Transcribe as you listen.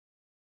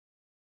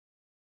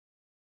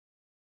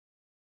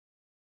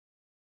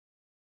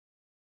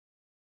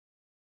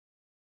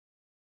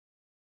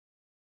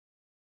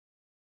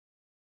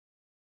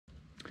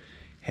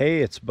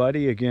Hey, it's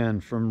Buddy again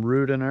from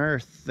Root and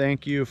Earth.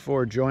 Thank you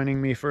for joining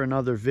me for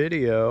another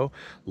video.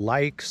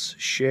 Likes,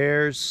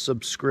 shares,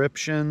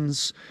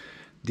 subscriptions,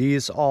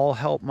 these all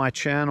help my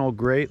channel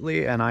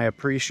greatly, and I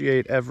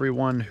appreciate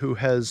everyone who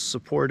has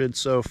supported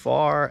so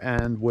far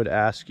and would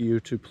ask you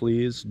to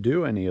please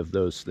do any of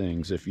those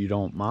things if you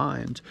don't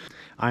mind.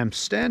 I'm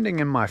standing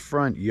in my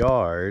front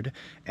yard,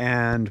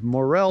 and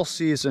Morel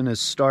season is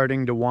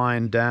starting to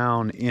wind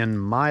down in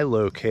my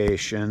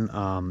location.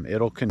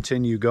 It'll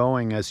continue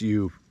going as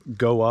you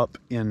go up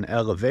in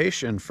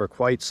elevation for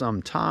quite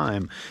some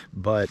time,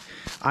 but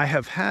I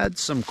have had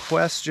some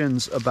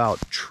questions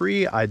about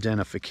tree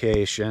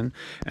identification,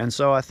 and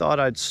so I thought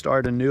I'd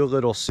start a new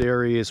little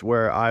series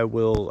where I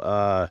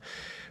will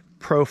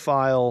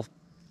profile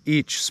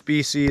each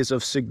species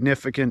of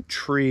significant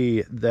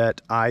tree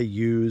that I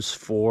use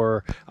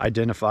for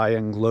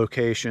identifying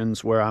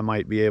locations where I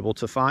might be able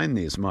to find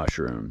these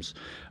mushrooms.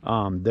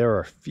 There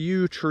are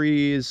few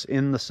trees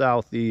in the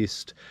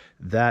southeast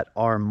that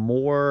are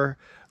more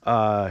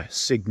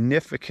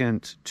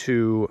significant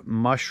to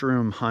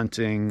mushroom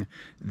hunting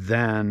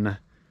than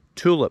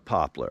Tulip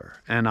Poplar,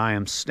 and I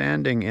am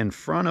standing in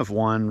front of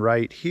one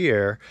right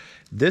here.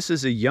 This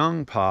is a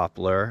young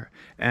poplar,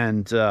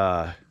 and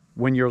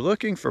when you're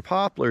looking for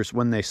poplars,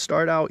 when they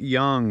start out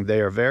young,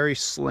 they are very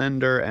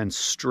slender and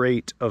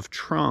straight of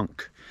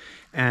trunk,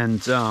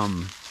 and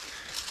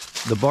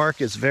the bark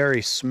is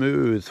very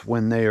smooth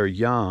when they are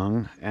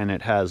young, and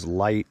it has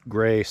light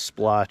gray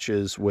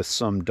splotches with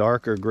some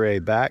darker gray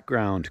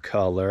background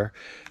color.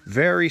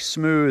 Very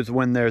smooth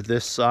when they're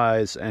this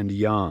size and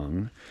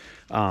young.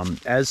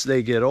 As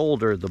they get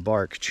older, the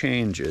bark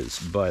changes,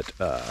 but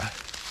the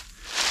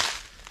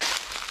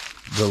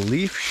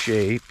leaf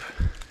shape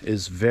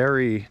is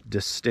very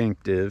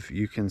distinctive.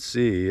 You can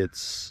see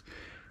it's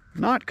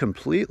not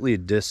completely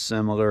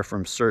dissimilar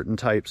from certain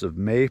types of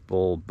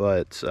maple,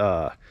 but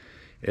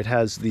it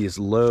has these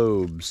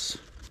lobes,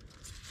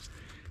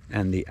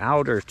 and the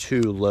outer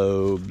two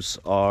lobes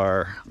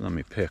are, let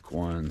me pick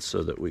one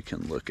so that we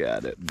can look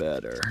at it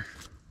better.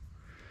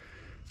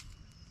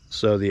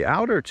 So the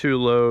outer two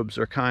lobes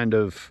are kind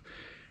of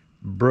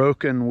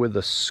broken with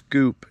a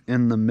scoop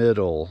in the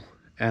middle,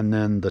 and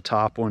then the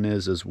top one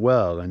is as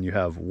well, and you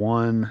have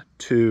 1,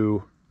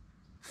 2,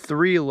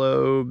 3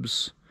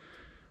 lobes,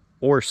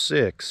 or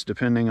 6,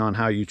 depending on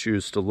how you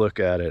choose to look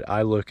at it.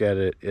 I look at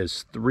it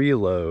as 3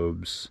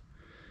 lobes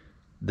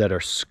that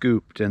are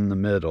scooped in the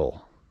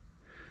middle.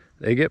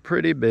 They get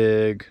pretty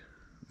big,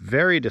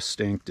 very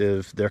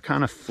distinctive. They're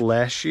kind of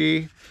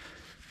fleshy.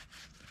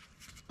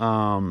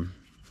 The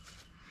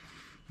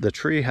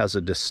tree has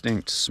a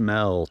distinct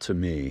smell to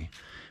me,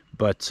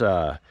 but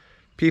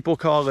people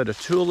call it a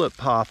tulip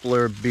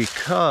poplar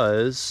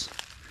because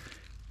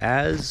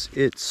as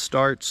it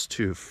starts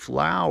to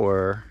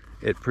flower,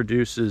 it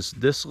produces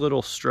this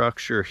little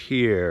structure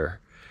here.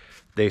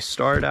 They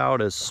start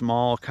out as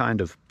small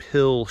kind of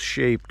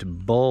pill-shaped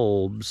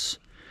bulbs,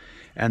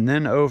 and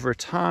then over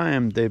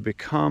time they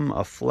become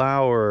a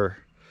flower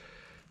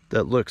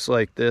that looks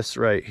like this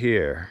right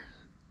here.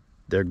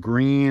 They're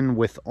green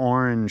with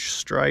orange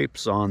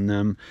stripes on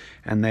them,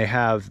 and they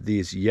have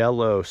these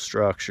yellow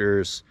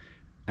structures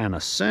and a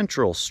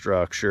central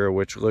structure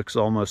which looks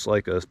almost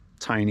like a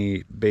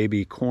tiny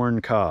baby corn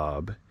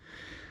cob.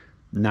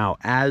 Now,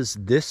 as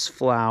this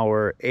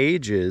flower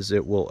ages,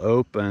 it will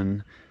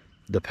open,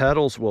 the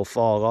petals will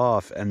fall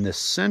off, and this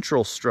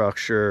central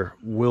structure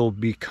will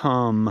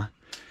become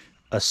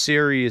a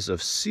series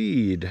of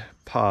seed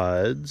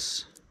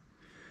pods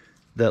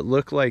that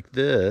look like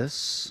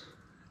this.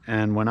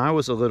 And when I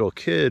was a little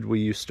kid,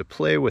 we used to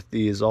play with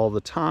these all the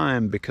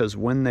time, because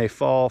when they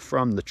fall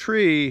from the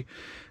tree,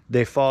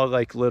 they fall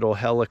like little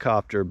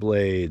helicopter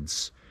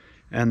blades,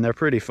 and they're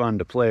pretty fun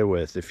to play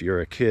with if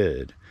you're a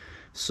kid.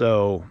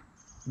 So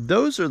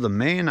those are the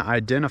main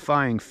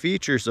identifying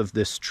features of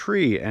this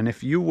tree, and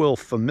if you will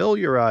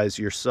familiarize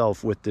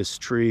yourself with this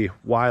tree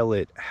while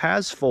it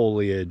has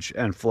foliage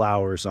and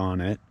flowers on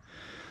it,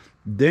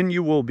 then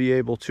you will be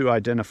able to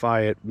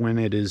identify it when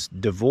it is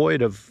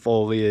devoid of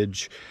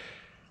foliage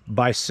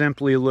by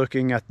simply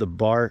looking at the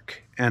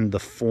bark and the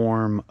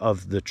form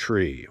of the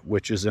tree,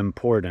 which is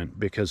important,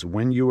 because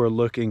when you are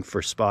looking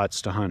for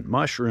spots to hunt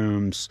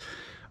mushrooms,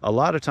 a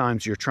lot of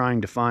times you're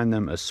trying to find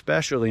them,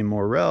 especially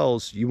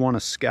morels. You want to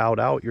scout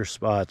out your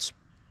spots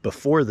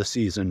before the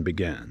season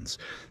begins.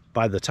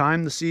 By the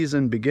time the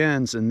season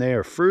begins and they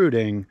are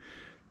fruiting,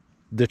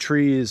 the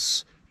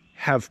trees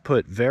have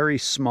put very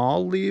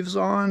small leaves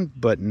on,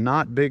 but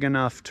not big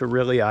enough to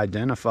really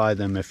identify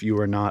them if you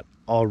are not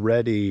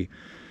already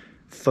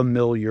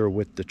familiar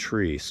with the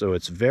tree. So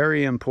it's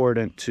very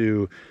important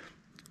to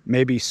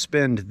maybe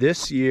spend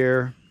this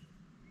year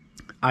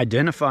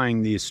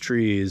identifying these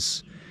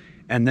trees,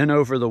 and then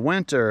over the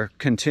winter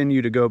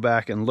continue to go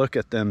back and look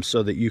at them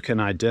so that you can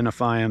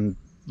identify them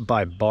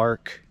by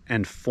bark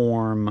and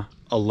form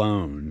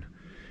alone.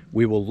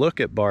 We will look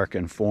at bark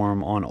and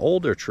form on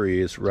older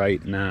trees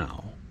right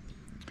now.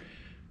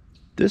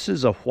 This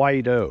is a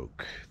white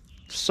oak.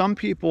 some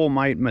people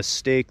might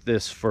mistake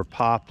this for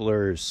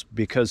poplars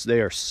because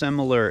they are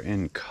similar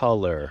in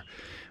color,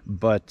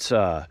 but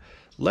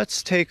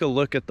let's take a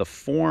look at the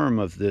form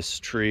of this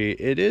tree.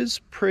 It is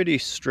pretty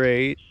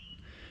straight.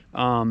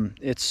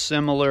 It's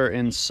similar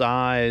in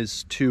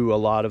size to a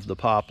lot of the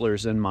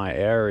poplars in my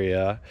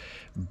area,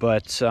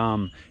 but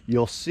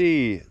you'll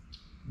see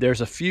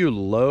there's a few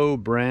low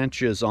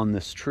branches on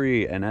this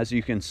tree, and as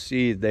you can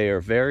see, they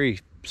are very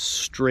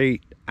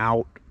straight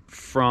out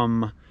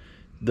from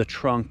the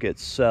trunk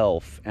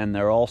itself, and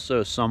they're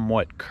also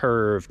somewhat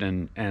curved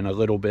and a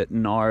little bit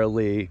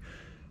gnarly.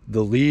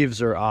 The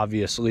leaves are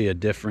obviously a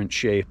different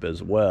shape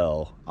as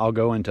well. I'll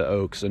go into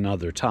oaks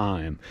another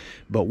time.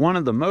 But one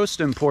of the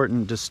most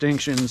important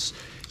distinctions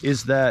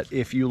is that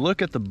if you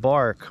look at the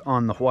bark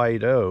on the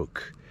white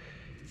oak,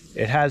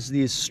 it has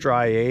these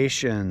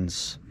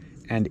striations,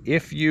 and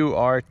if you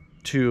are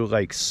to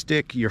like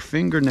stick your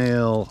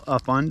fingernail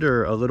up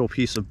under a little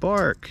piece of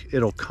bark,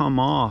 it'll come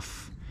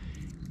off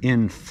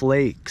in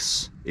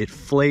flakes. It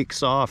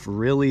flakes off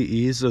really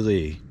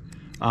easily.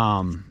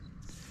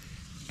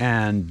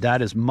 And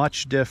that is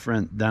much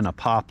different than a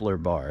poplar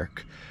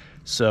bark.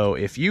 So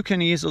if you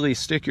can easily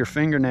stick your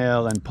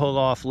fingernail and pull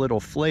off little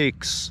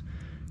flakes,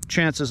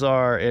 chances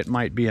are it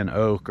might be an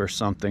oak or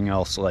something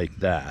else like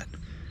that.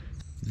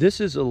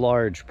 This is a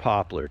large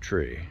poplar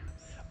tree.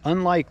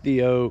 Unlike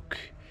the oak,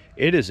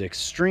 it is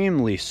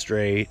extremely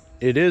straight.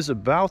 It is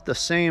about the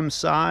same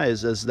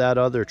size as that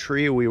other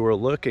tree we were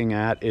looking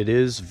at. It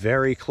is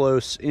very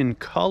close in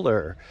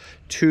color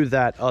to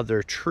that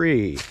other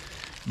tree.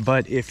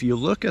 But if you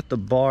look at the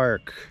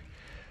bark,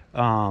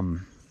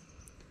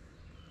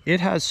 it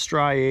has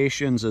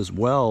striations as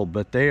well,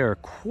 but they are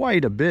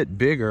quite a bit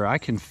bigger. I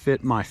can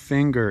fit my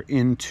finger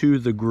into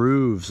the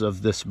grooves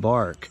of this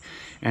bark.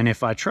 And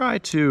if I try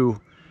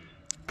to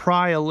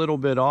pry a little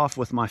bit off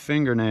with my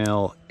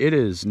fingernail, it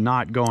is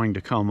not going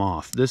to come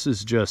off. This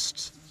is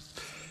just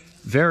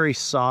very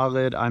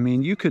solid. I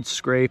mean, you could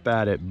scrape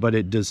at it, but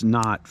it does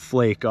not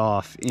flake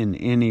off in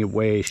any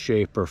way,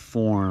 shape, or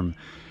form.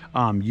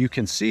 You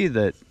can see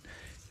that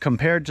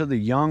compared to the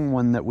young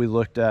one that we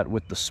looked at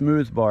with the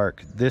smooth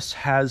bark, this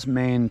has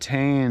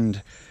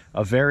maintained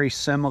a very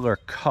similar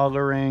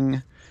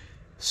coloring.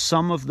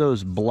 Some of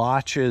those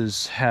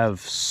blotches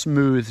have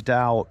smoothed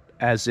out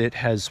as it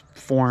has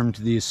formed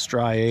these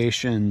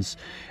striations,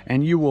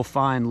 and you will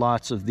find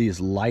lots of these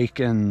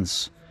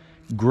lichens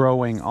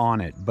growing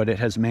on it, but it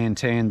has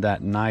maintained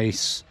that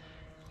nice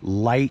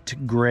light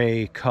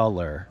gray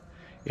color.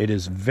 It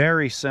is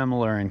very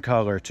similar in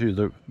color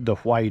to the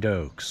white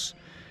oaks.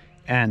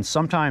 And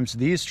sometimes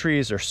these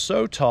trees are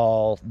so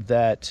tall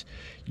that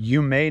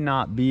you may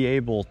not be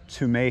able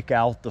to make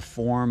out the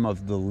form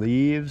of the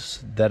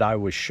leaves that I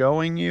was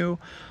showing you.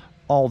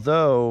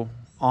 Although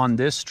on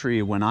this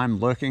tree, when I'm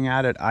looking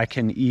at it, I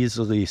can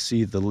easily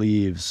see the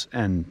leaves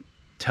and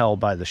tell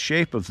by the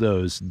shape of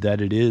those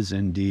that it is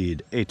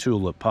indeed a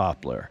tulip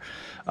poplar.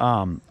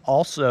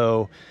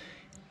 Also,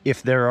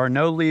 if there are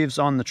no leaves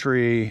on the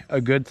tree, a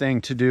good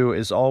thing to do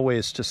is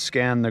always to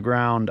scan the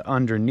ground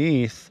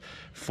underneath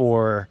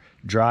for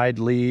dried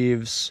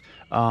leaves,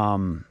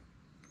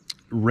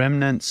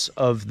 remnants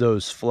of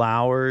those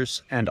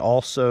flowers, and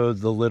also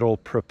the little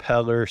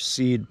propeller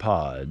seed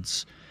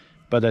pods.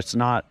 But it's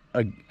not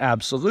an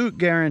absolute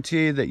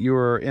guarantee that you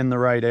are in the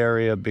right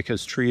area,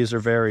 because trees are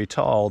very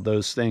tall.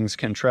 Those things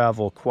can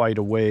travel quite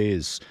a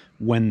ways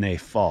when they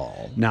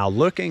fall. Now,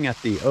 looking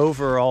at the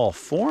overall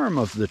form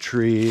of the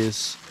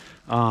trees,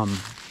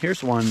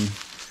 here's one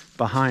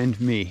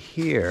behind me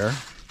here,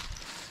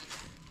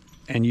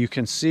 and you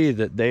can see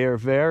that they are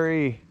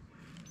very,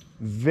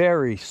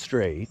 very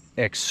straight,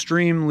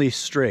 extremely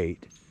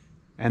straight,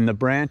 and the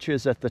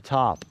branches at the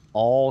top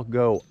all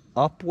go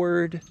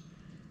upward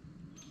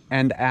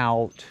and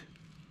out.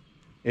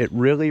 It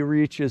really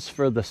reaches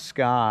for the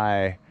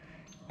sky,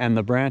 and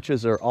the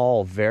branches are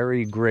all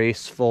very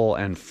graceful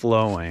and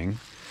flowing.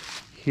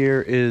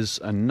 Here is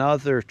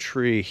another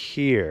tree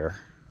here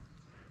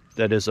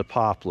that is a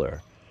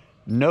poplar.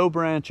 No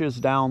branches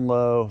down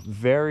low,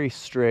 very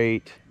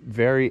straight,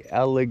 very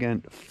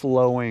elegant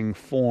flowing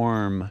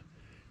form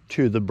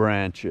to the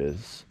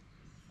branches,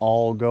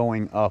 all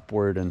going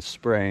upward and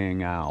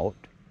spraying out.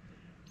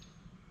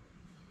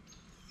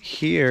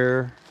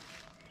 Here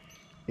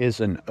is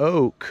an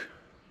oak.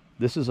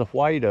 This is a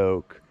white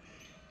oak.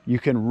 You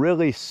can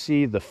really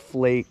see the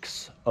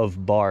flakes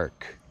of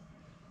bark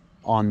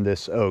on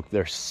this oak.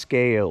 They're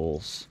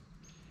scales,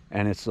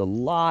 and it's a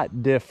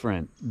lot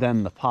different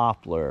than the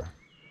poplar,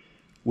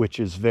 which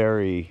is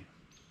very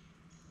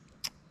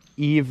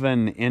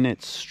even in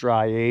its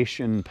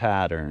striation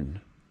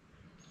pattern.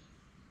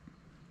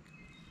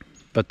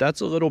 But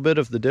that's a little bit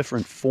of the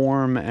different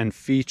form and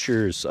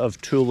features of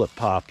tulip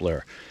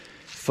poplar.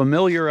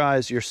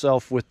 Familiarize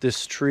yourself with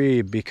this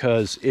tree,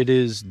 because it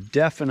is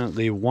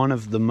definitely one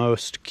of the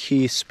most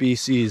key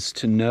species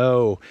to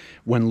know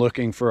when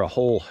looking for a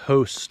whole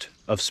host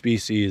of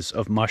species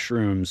of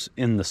mushrooms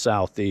in the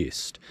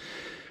Southeast.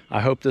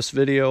 I hope this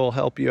video will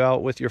help you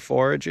out with your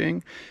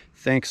foraging.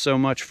 Thanks so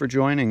much for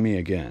joining me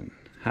again.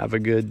 Have a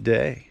good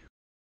day.